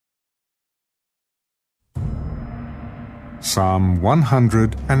Psalm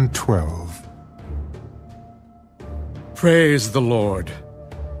 112. Praise the Lord.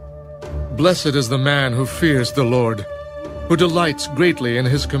 Blessed is the man who fears the Lord, who delights greatly in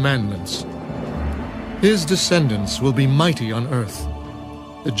his commandments. His descendants will be mighty on earth.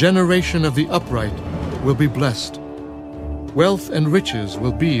 The generation of the upright will be blessed. Wealth and riches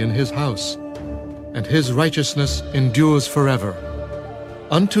will be in his house, and his righteousness endures forever.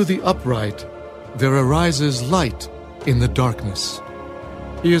 Unto the upright there arises light in the darkness.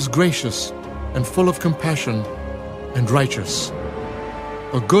 He is gracious and full of compassion and righteous.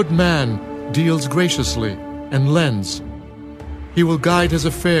 A good man deals graciously and lends. He will guide his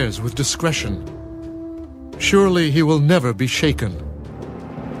affairs with discretion. Surely he will never be shaken.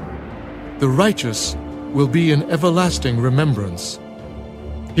 The righteous will be in everlasting remembrance.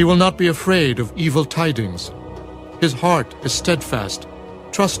 He will not be afraid of evil tidings. His heart is steadfast,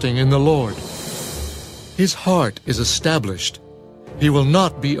 trusting in the Lord. His heart is established. He will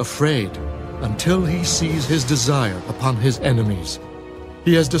not be afraid until he sees his desire upon his enemies.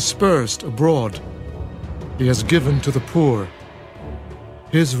 He has dispersed abroad. He has given to the poor.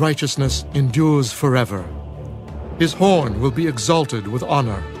 His righteousness endures forever. His horn will be exalted with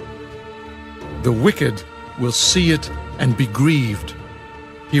honor. The wicked will see it and be grieved.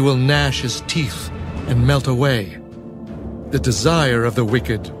 He will gnash his teeth and melt away. The desire of the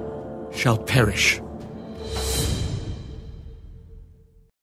wicked shall perish.